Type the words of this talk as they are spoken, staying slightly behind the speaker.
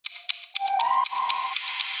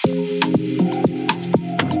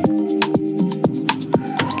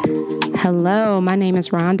Hello, my name is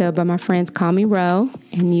Rhonda, but my friends call me Ro,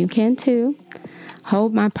 and you can too.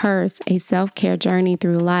 Hold My Purse, a self-care journey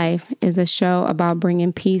through life, is a show about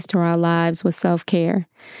bringing peace to our lives with self-care.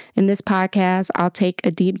 In this podcast, I'll take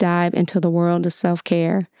a deep dive into the world of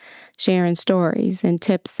self-care, sharing stories and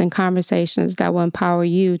tips and conversations that will empower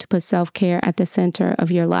you to put self-care at the center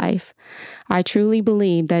of your life. I truly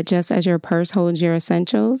believe that just as your purse holds your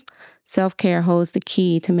essentials, self-care holds the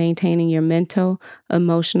key to maintaining your mental,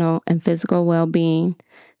 emotional, and physical well-being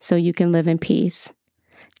so you can live in peace.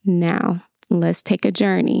 Now, let's take a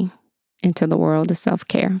journey into the world of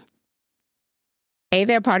self-care. Hey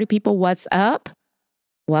there, party people. What's up?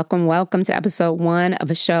 Welcome to episode 1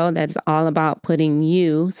 of a show that's all about putting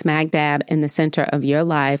you smack dab in the center of your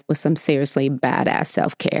life with some seriously badass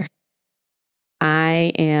self-care.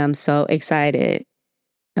 I am so excited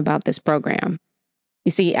about this program. You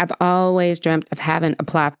see, I've always dreamt of having a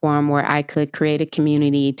platform where I could create a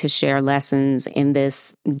community to share lessons in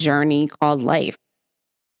this journey called life.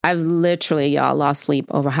 I've literally, y'all, lost sleep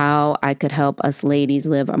over how I could help us ladies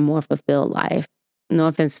live a more fulfilled life. No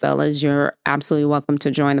offense, fellas, you're absolutely welcome to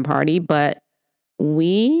join the party, but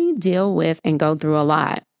we deal with and go through a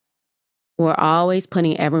lot. We're always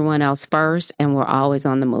putting everyone else first, and we're always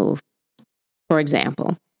on the move. For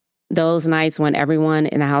example, those nights when everyone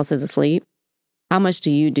in the house is asleep, how much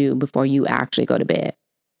do you do before you actually go to bed?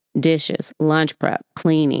 Dishes, lunch prep,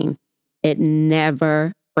 cleaning. It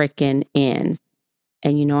never freaking ends.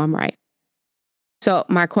 And you know I'm right. So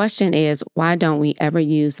my question is, why don't we ever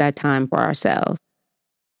use that time for ourselves?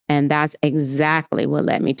 And that's exactly what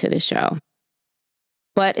led me to the show.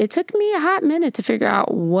 But it took me a hot minute to figure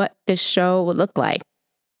out what this show would look like.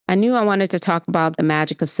 I knew I wanted to talk about the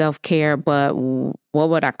magic of self-care, but what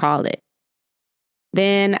would I call it?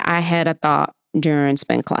 Then I had a thought during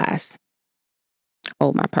spin class.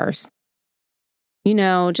 Hold my purse. You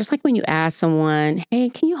know, just like when you ask someone, hey,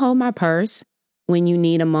 can you hold my purse? When you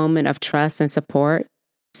need a moment of trust and support,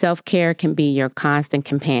 self-care can be your constant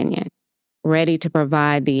companion, ready to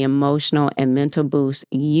provide the emotional and mental boost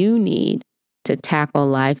you need to tackle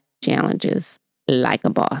life challenges like a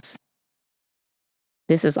boss.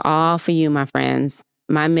 This is all for you, my friends.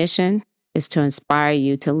 My mission is to inspire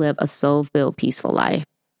you to live a soul-filled, peaceful life.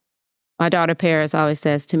 My daughter Paris always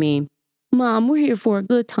says to me, Mom, we're here for a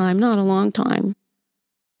good time, not a long time.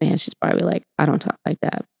 Man, she's probably like, I don't talk like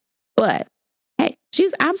that. But hey,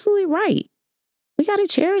 she's absolutely right. We got to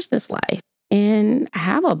cherish this life and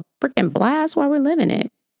have a freaking blast while we're living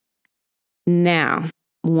it. Now,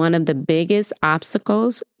 one of the biggest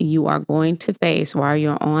obstacles you are going to face while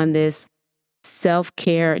you're on this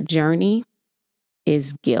self-care journey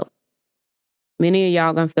is guilt. Many of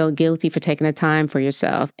y'all going to feel guilty for taking the time for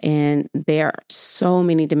yourself. And there are so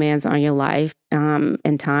many demands on your life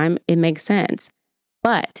and time. It makes sense.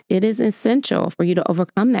 But it is essential for you to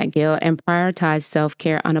overcome that guilt and prioritize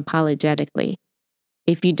self-care unapologetically.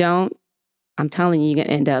 If you don't, I'm telling you, you're going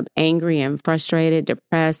to end up angry and frustrated,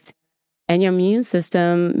 depressed, and your immune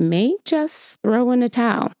system may just throw in the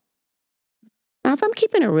towel. Now, if I'm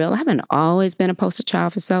keeping it real, I haven't always been a poster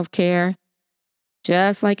child for self-care.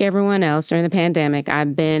 Just like everyone else during the pandemic, I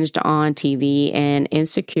binged on TV and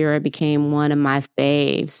Insecure became one of my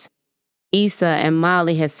faves. Issa and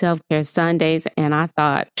Molly had self-care Sundays, and I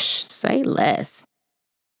thought, say less.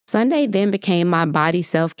 Sunday then became my body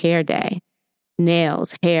self-care day.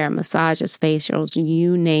 Nails, hair, massages, facials,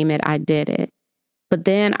 you name it, I did it. But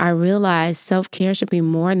then I realized self-care should be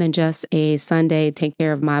more than just a Sunday take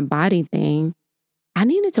care of my body thing. I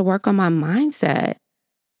needed to work on my mindset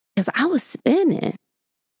because I was spinning.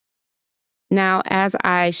 Now, as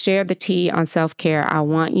I share the tea on self-care, I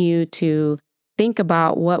want you to think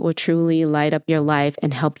about what will truly light up your life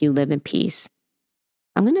and help you live in peace.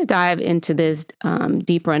 I'm going to dive into this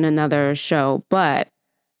deeper in another show, but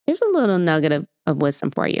here's a little nugget of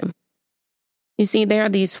wisdom for you. You see, there are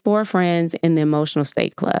these 4 friends in the emotional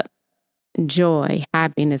state club: joy,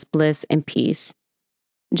 happiness, bliss, and peace.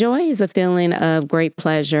 Joy is a feeling of great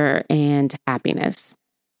pleasure and happiness.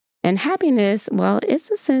 And happiness, well,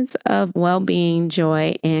 it's a sense of well-being,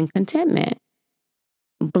 joy, and contentment.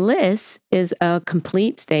 Bliss is a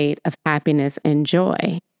complete state of happiness and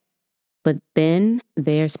joy. But then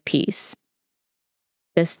there's peace,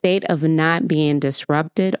 the state of not being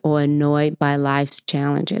disrupted or annoyed by life's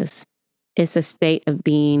challenges. It's a state of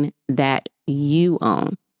being that you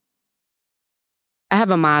own. I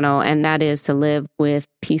have a motto, and that is to live with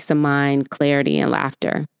peace of mind, clarity, and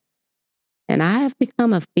laughter. And I have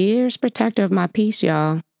become a fierce protector of my peace,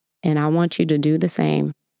 y'all, and I want you to do the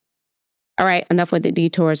same. All right, enough with the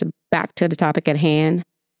detours. Back to the topic at hand.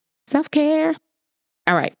 Self-care.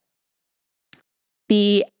 All right.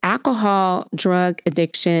 The Alcohol, Drug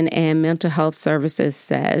Addiction, and Mental Health Services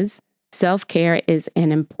says self-care is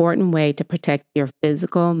an important way to protect your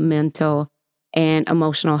physical, mental, and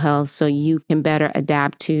emotional health so you can better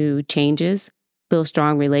adapt to changes, build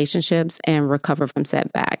strong relationships, and recover from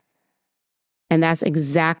setbacks. And that's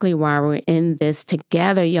exactly why we're in this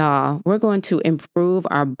together, y'all. We're going to improve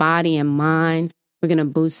our body and mind. We're going to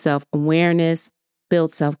boost self-awareness,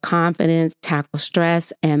 build self-confidence, tackle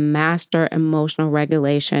stress, and master emotional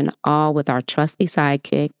regulation, all with our trusty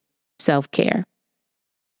sidekick, self-care.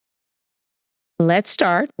 Let's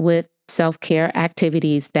start with self-care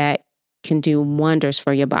activities that can do wonders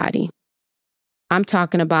for your body. I'm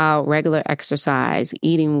talking about regular exercise,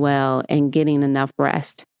 eating well, and getting enough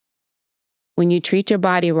rest. When you treat your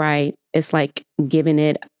body right, it's like giving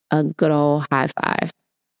it a good old high five.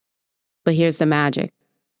 But here's the magic.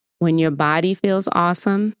 When your body feels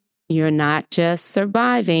awesome, you're not just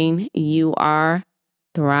surviving, you are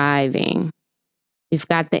thriving. You've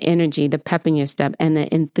got the energy, the pep in your step, and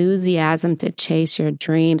the enthusiasm to chase your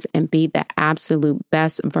dreams and be the absolute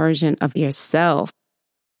best version of yourself.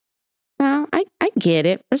 Now, I get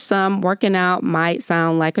it. For some, working out might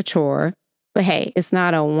sound like a chore, but hey, it's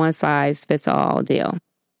not a one-size-fits-all deal.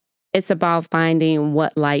 It's about finding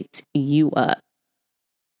what lights you up.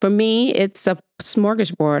 For me, it's a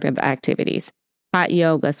smorgasbord of activities. Hot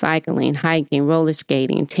yoga, cycling, hiking, roller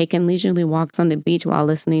skating, taking leisurely walks on the beach while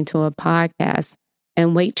listening to a podcast,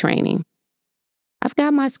 and weight training. I've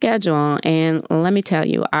got my schedule, and let me tell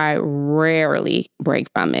you, I rarely break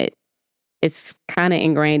from it. It's kind of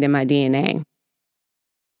ingrained in my DNA.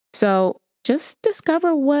 So just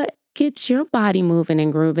discover what gets your body moving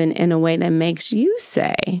and grooving in a way that makes you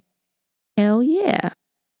say, hell yeah.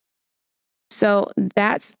 So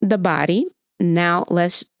that's the body. Now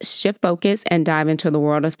let's shift focus and dive into the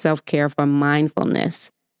world of self-care for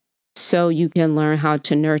mindfulness so you can learn how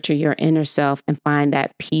to nurture your inner self and find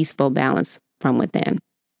that peaceful balance from within.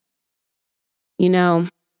 You know,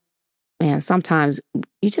 man, sometimes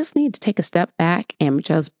you just need to take a step back and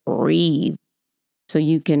just breathe so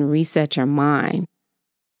you can reset your mind.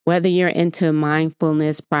 Whether you're into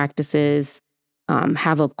mindfulness practices,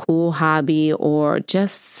 have a cool hobby, or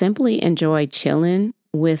just simply enjoy chilling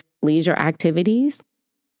with leisure activities,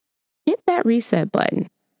 hit that reset button.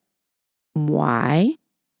 Why?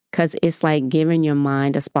 Because it's like giving your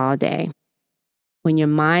mind a spa day. When your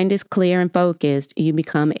mind is clear and focused, you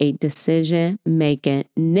become a decision-making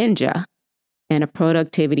ninja and a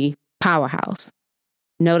productivity powerhouse.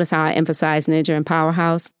 Notice how I emphasize ninja and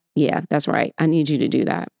powerhouse? Yeah, that's right. I need you to do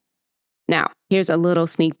that. Now, here's a little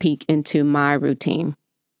sneak peek into my routine.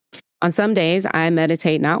 On some days, I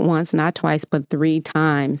meditate not once, not twice, but 3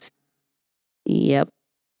 times. Yep,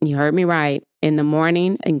 you heard me right. In the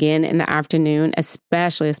morning, again in the afternoon,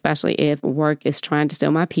 especially if work is trying to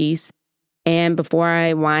steal my peace, and before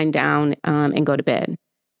I wind down and go to bed.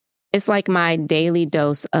 It's like my daily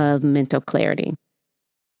dose of mental clarity.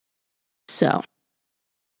 So,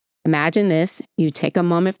 imagine this. You take a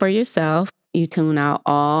moment for yourself, you tune out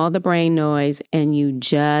all the brain noise, and you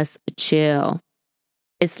just chill.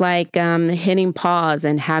 It's like hitting pause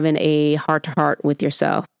and having a heart-to-heart with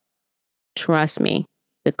yourself. Trust me,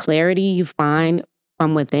 the clarity you find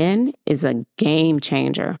from within is a game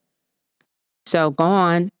changer. So go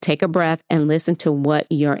on, take a breath, and listen to what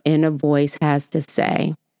your inner voice has to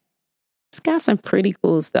say. It's got some pretty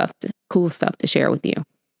cool stuff to share with you.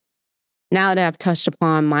 Now that I've touched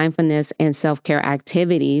upon mindfulness and self-care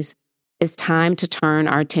activities, it's time to turn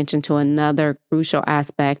our attention to another crucial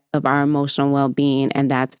aspect of our emotional well-being,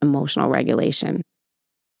 and that's emotional regulation.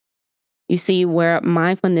 You see, where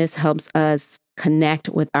mindfulness helps us connect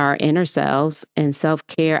with our inner selves and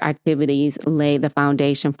self-care activities lay the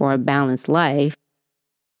foundation for a balanced life,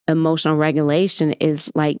 emotional regulation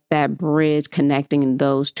is like that bridge connecting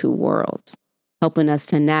those two worlds, helping us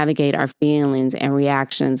to navigate our feelings and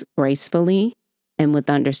reactions gracefully and with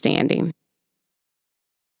understanding.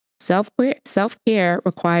 Self-care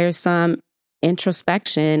requires some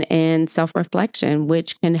introspection and self-reflection,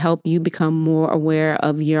 which can help you become more aware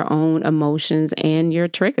of your own emotions and your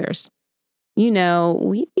triggers. You know,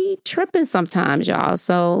 we be tripping sometimes, y'all.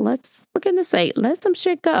 So let some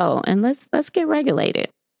shit go and let's get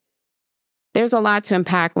regulated. There's a lot to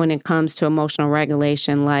unpack when it comes to emotional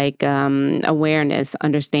regulation, like awareness,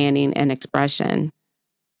 understanding, and expression.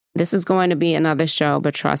 This is going to be another show,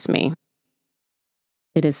 but trust me,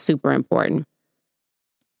 it is super important.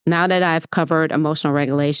 Now that I've covered emotional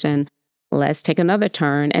regulation, let's take another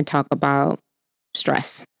turn and talk about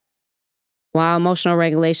stress. While emotional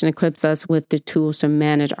regulation equips us with the tools to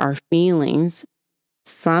manage our feelings,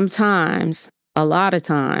 sometimes, a lot of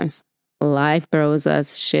times, life throws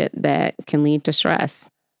us shit that can lead to stress.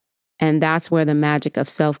 And that's where the magic of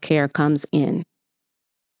self-care comes in.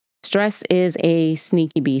 Stress is a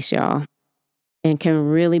sneaky beast, y'all, and can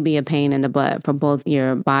really be a pain in the butt for both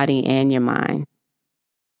your body and your mind.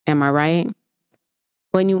 Am I right?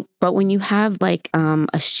 But when you have like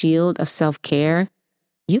a shield of self-care,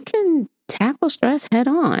 you can tackle stress head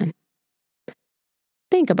on.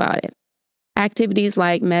 Think about it. Activities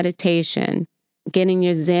like meditation, getting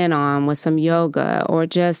your Zen on with some yoga, or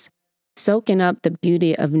just soaking up the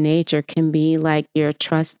beauty of nature can be like your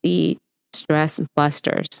trusty stress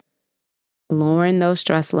busters. Lowering those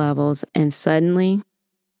stress levels, and suddenly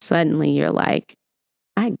you're like,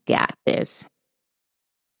 I got this.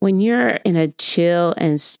 When you're in a chill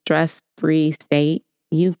and stress-free state,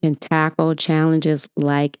 you can tackle challenges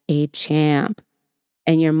like a champ.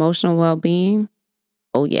 And your emotional well-being,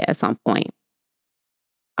 oh yeah, it's on point.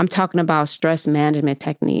 I'm talking about stress management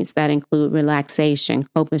techniques that include relaxation,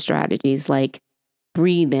 coping strategies like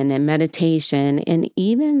breathing and meditation, and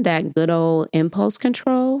even that good old impulse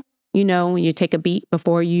control. You know, when you take a beat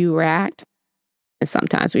before you react. And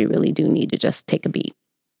sometimes we really do need to just take a beat.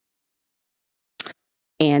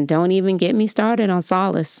 And don't even get me started on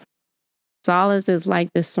solace. Solace is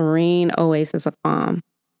like the serene oasis of calm.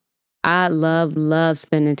 I love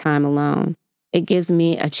spending time alone. It gives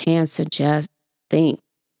me a chance to just think.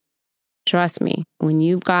 Trust me, when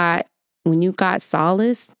you got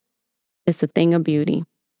solace, it's a thing of beauty.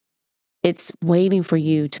 It's waiting for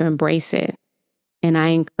you to embrace it. And I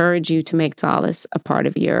encourage you to make solace a part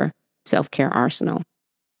of your self-care arsenal.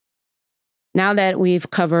 Now that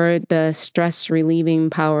we've covered the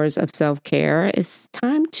stress-relieving powers of self-care, it's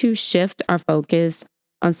time to shift our focus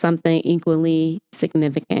on something equally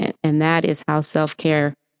significant, and that is how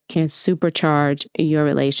self-care can supercharge your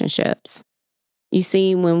relationships. You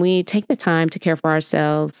see, when we take the time to care for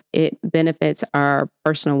ourselves, it benefits our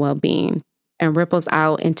personal well-being and ripples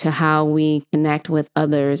out into how we connect with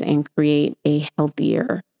others and create a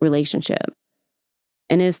healthier relationship.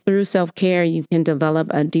 And it's through self-care you can develop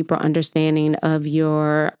a deeper understanding of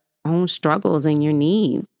your own struggles and your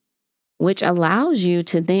needs, which allows you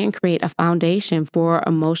to then create a foundation for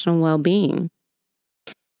emotional well-being.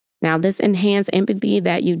 Now, this enhanced empathy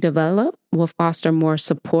that you develop will foster more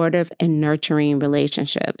supportive and nurturing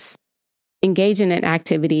relationships. Engaging in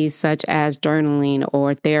activities such as journaling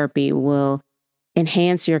or therapy will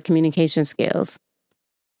enhance your communication skills.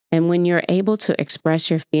 And when you're able to express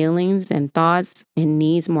your feelings and thoughts and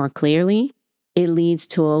needs more clearly, it leads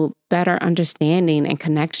to a better understanding and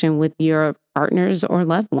connection with your partners or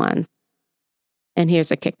loved ones. And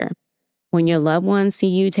here's a kicker. When your loved ones see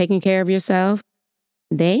you taking care of yourself,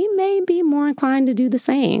 they may be more inclined to do the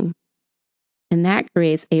same. And that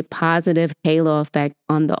creates a positive halo effect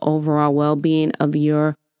on the overall well-being of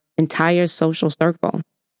your entire social circle.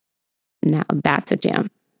 Now that's a gem.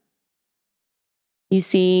 You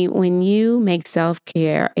see, when you make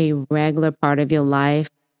self-care a regular part of your life,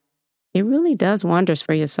 it really does wonders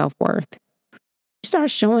for your self-worth. You start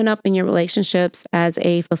showing up in your relationships as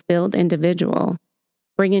a fulfilled individual,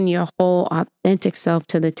 bringing your whole authentic self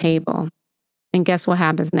to the table. And guess what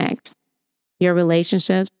happens next? Your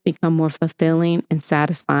relationships become more fulfilling and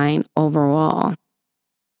satisfying overall.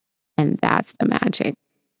 And that's the magic.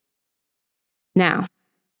 Now,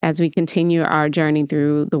 as we continue our journey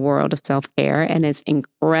through the world of self-care and its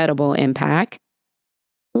incredible impact,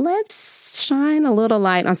 let's shine a little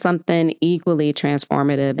light on something equally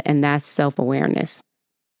transformative, and that's self-awareness.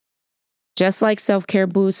 Just like self-care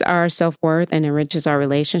boosts our self-worth and enriches our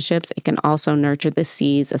relationships, it can also nurture the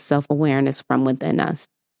seeds of self-awareness from within us.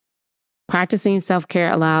 Practicing self-care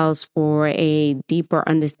allows for a deeper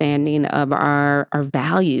understanding of our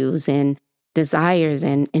values and desires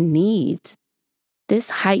and needs. This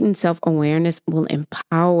heightened self-awareness will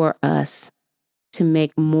empower us to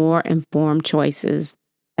make more informed choices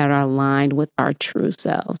that are aligned with our true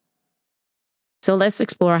self. So let's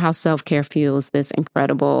explore how self-care fuels this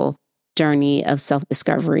incredible journey of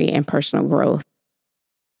self-discovery and personal growth.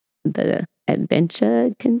 The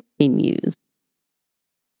adventure continues.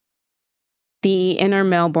 The Inner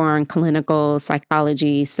Melbourne Clinical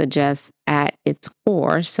Psychology suggests at its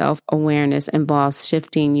core, self-awareness involves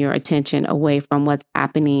shifting your attention away from what's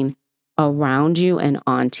happening around you and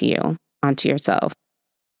onto yourself.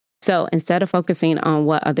 So instead of focusing on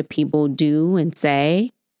what other people do and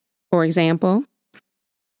say, for example,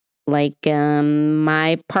 like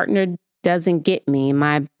my partner doesn't get me,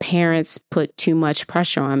 my parents put too much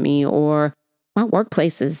pressure on me, or my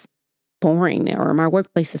workplace is boring, or my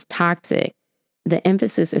workplace is toxic. The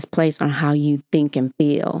emphasis is placed on how you think and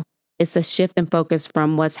feel. It's a shift in focus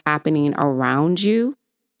from what's happening around you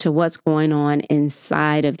to what's going on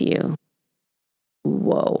inside of you.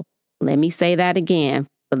 Whoa, let me say that again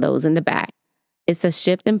for those in the back. It's a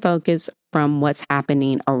shift in focus from what's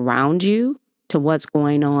happening around you to what's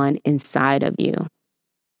going on inside of you.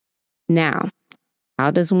 Now,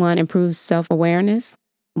 how does one improve self-awareness?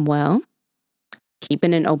 Well,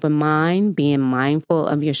 keeping an open mind, being mindful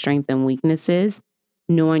of your strengths and weaknesses,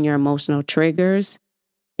 knowing your emotional triggers,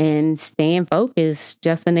 and staying focused,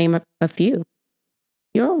 just to name a few.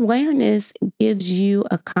 Your awareness gives you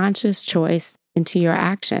a conscious choice into your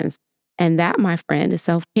actions. And that, my friend, is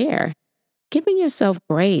self-care. Giving yourself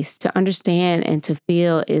grace to understand and to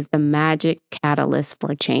feel is the magic catalyst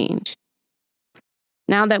for change.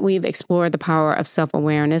 Now that we've explored the power of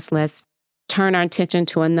self-awareness, let's turn our attention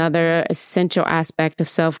to another essential aspect of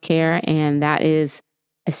self-care, and that is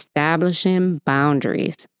establishing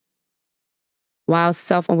boundaries. While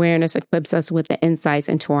self-awareness equips us with the insights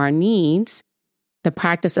into our needs, the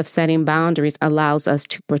practice of setting boundaries allows us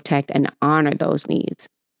to protect and honor those needs.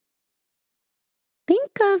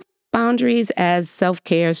 Think of boundaries as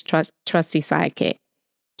self-care's trusty sidekick,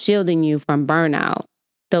 shielding you from burnout,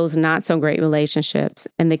 those not so great relationships,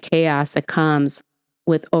 and the chaos that comes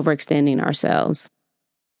with overextending ourselves.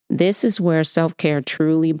 This is where self-care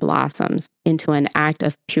truly blossoms into an act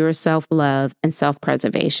of pure self-love and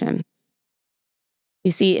self-preservation.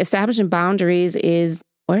 You see, establishing boundaries is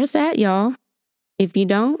where it's at, y'all. If you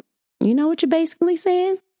don't, you know what you're basically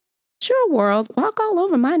saying? Sure, world, walk all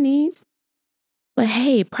over my needs. But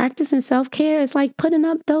hey, practicing self-care is like putting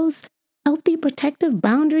up those healthy protective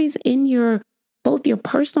boundaries in both your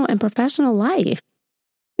personal and professional life.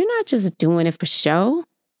 You're not just doing it for show.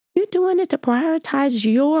 You're doing it to prioritize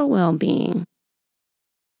your well-being.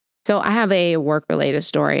 So I have a work-related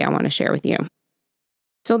story I want to share with you.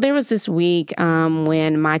 So there was this week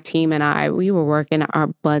when my team and we were working our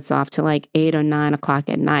butts off to like 8 or 9 o'clock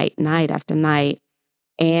at night after night.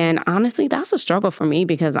 And honestly, that's a struggle for me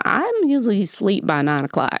because I'm usually asleep by 9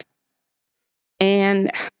 o'clock.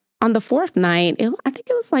 And on the fourth night, I think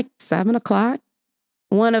it was like 7 o'clock,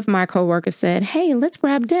 one of my coworkers said, "Hey, let's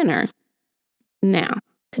grab dinner." Now,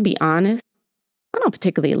 to be honest, I don't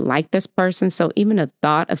particularly like this person, so even the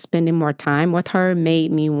thought of spending more time with her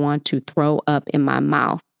made me want to throw up in my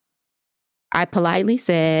mouth. I politely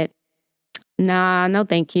said, "Nah, no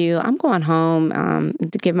thank you. I'm going home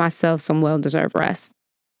to give myself some well-deserved rest."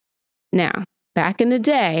 Now, back in the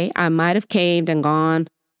day, I might have caved and gone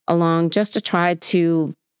along just to try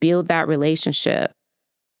to build that relationship.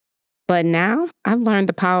 But now I've learned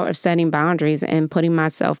the power of setting boundaries and putting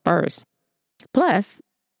myself first. Plus,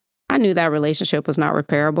 I knew that relationship was not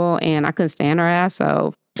repairable and I couldn't stand her ass,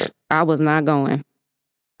 so I was not going.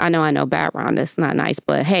 I know background is not nice,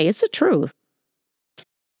 but hey, it's the truth.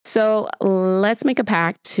 So let's make a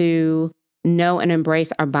pact to know and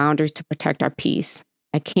embrace our boundaries to protect our peace.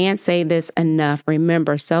 I can't say this enough.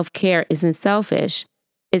 Remember, self-care isn't selfish.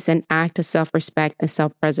 It's an act of self-respect and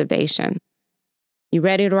self-preservation. You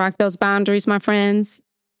ready to rock those boundaries, my friends?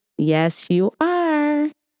 Yes, you are.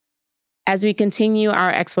 As we continue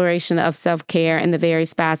our exploration of self-care and the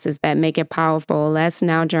various facets that make it powerful, let's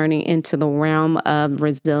now journey into the realm of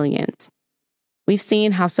resilience. We've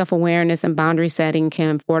seen how self-awareness and boundary setting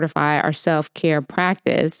can fortify our self-care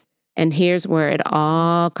practice, and here's where it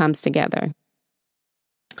all comes together.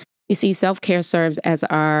 You see, self-care serves as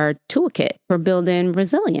our toolkit for building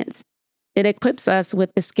resilience. It equips us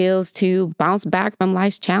with the skills to bounce back from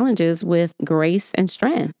life's challenges with grace and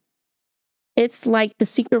strength. It's like the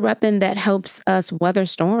secret weapon that helps us weather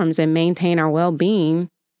storms and maintain our well-being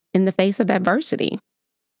in the face of adversity.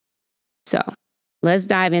 So, let's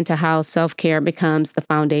dive into how self-care becomes the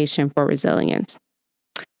foundation for resilience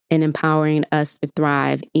and empowering us to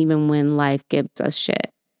thrive even when life gives us shit.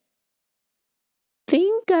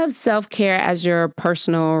 Think of self-care as your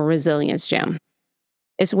personal resilience gym.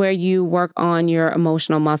 It's where you work on your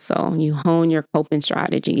emotional muscle, you hone your coping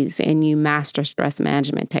strategies, and you master stress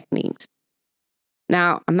management techniques.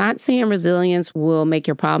 Now, I'm not saying resilience will make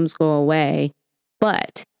your problems go away,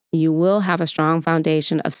 but you will have a strong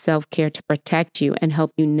foundation of self-care to protect you and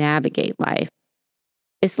help you navigate life.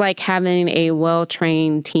 It's like having a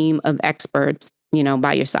well-trained team of experts,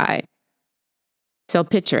 by your side. So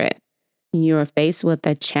picture it. You're faced with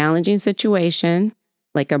a challenging situation,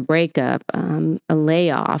 like a breakup, a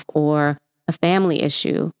layoff, or a family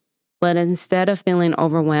issue. But instead of feeling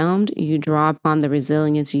overwhelmed, you draw upon the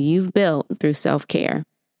resilience you've built through self-care.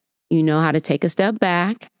 You know how to take a step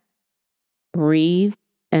back, breathe,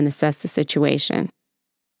 and assess the situation.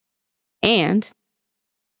 And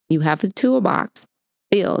you have a toolbox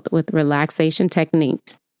filled with relaxation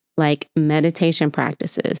techniques like meditation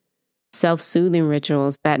practices, self-soothing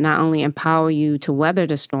rituals that not only empower you to weather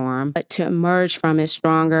the storm, but to emerge from it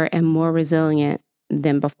stronger and more resilient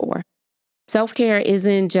than before. Self-care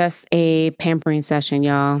isn't just a pampering session,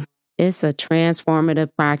 y'all. It's a transformative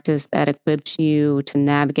practice that equips you to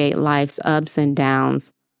navigate life's ups and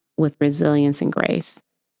downs with resilience and grace.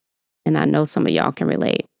 And I know some of y'all can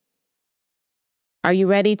relate. Are you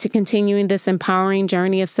ready to continue this empowering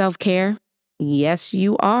journey of self-care? Yes,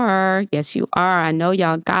 you are. Yes, you are. I know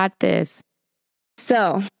y'all got this.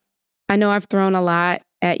 So, I know I've thrown a lot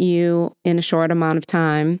at you in a short amount of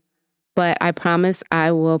time, but I promise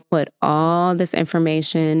I will put all this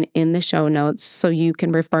information in the show notes so you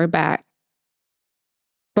can refer back.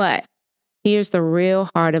 But here's the real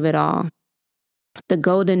heart of it all. The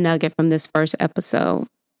golden nugget from this first episode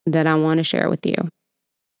that I want to share with you.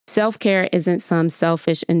 Self-care isn't some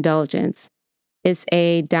selfish indulgence. It's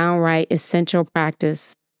a downright essential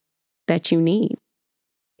practice that you need.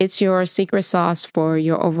 It's your secret sauce for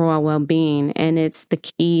your overall well-being, and it's the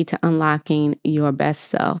key to unlocking your best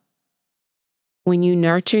self. When you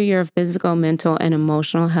nurture your physical, mental, and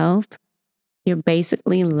emotional health, you're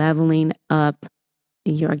basically leveling up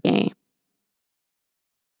your game.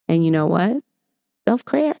 And you know what?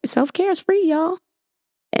 Self-care is free, y'all.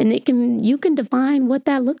 And you can define what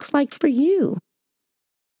that looks like for you.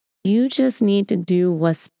 You just need to do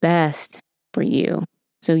what's best for you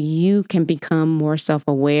so you can become more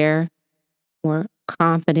self-aware, more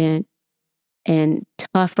confident, and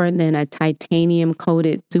tougher than a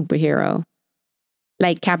titanium-coated superhero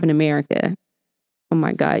like Captain America. Oh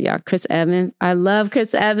my God, y'all. Chris Evans. I love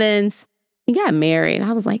Chris Evans. He got married.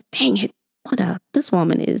 I was like, dang it. This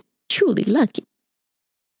woman is truly lucky.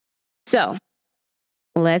 So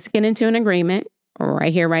let's get into an agreement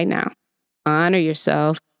right here, right now. Honor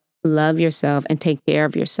yourself, love yourself, and take care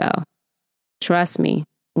of yourself. Trust me,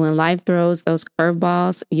 when life throws those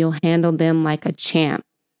curveballs, you'll handle them like a champ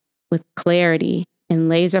with clarity and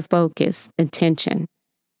laser focus, attention,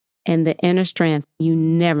 and the inner strength you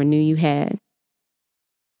never knew you had.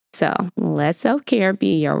 So let self-care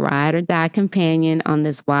be your ride or die companion on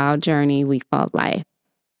this wild journey we call life.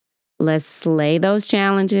 Let's slay those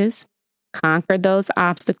challenges, conquer those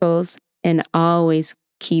obstacles, and always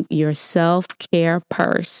keep your self-care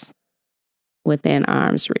purse within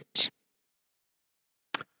arm's reach.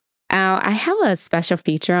 I have a special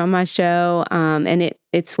feature on my show, and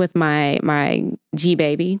it's with my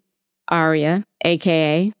G-baby, Aria,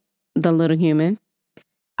 aka the little human.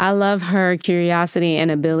 I love her curiosity and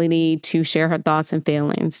ability to share her thoughts and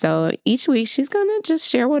feelings. So each week she's going to just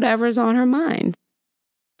share whatever's on her mind.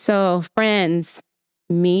 So friends,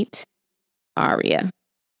 meet Aria.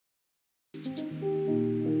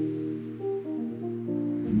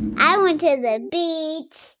 I went to the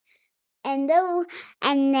beach and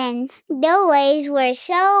then the waves were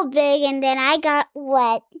so big and then I got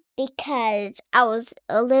wet because I was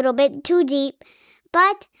a little bit too deep,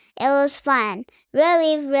 but it was fun.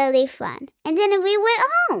 Really, really fun. And then we went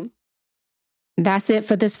home. That's it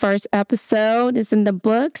for this first episode. It's in the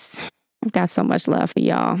books. I've got so much love for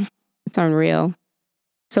y'all. It's unreal.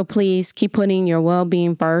 So please keep putting your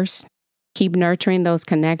well-being first. Keep nurturing those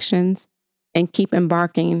connections and keep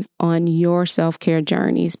embarking on your self-care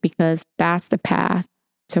journeys because that's the path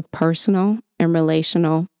to personal and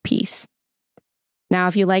relational peace. Now,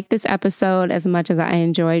 if you like this episode as much as I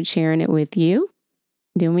enjoyed sharing it with you,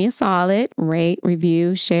 do me a solid, rate,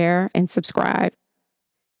 review, share, and subscribe.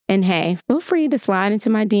 And hey, feel free to slide into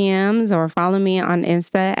my DMs or follow me on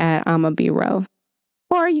Insta at amabiro.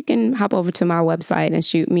 Or you can hop over to my website and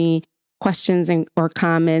shoot me questions or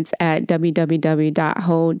comments at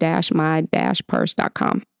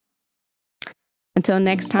www.hold-my-purse.com. Until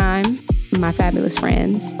next time, my fabulous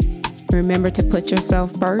friends, remember to put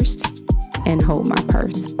yourself first and hold my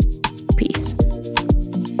purse. Peace.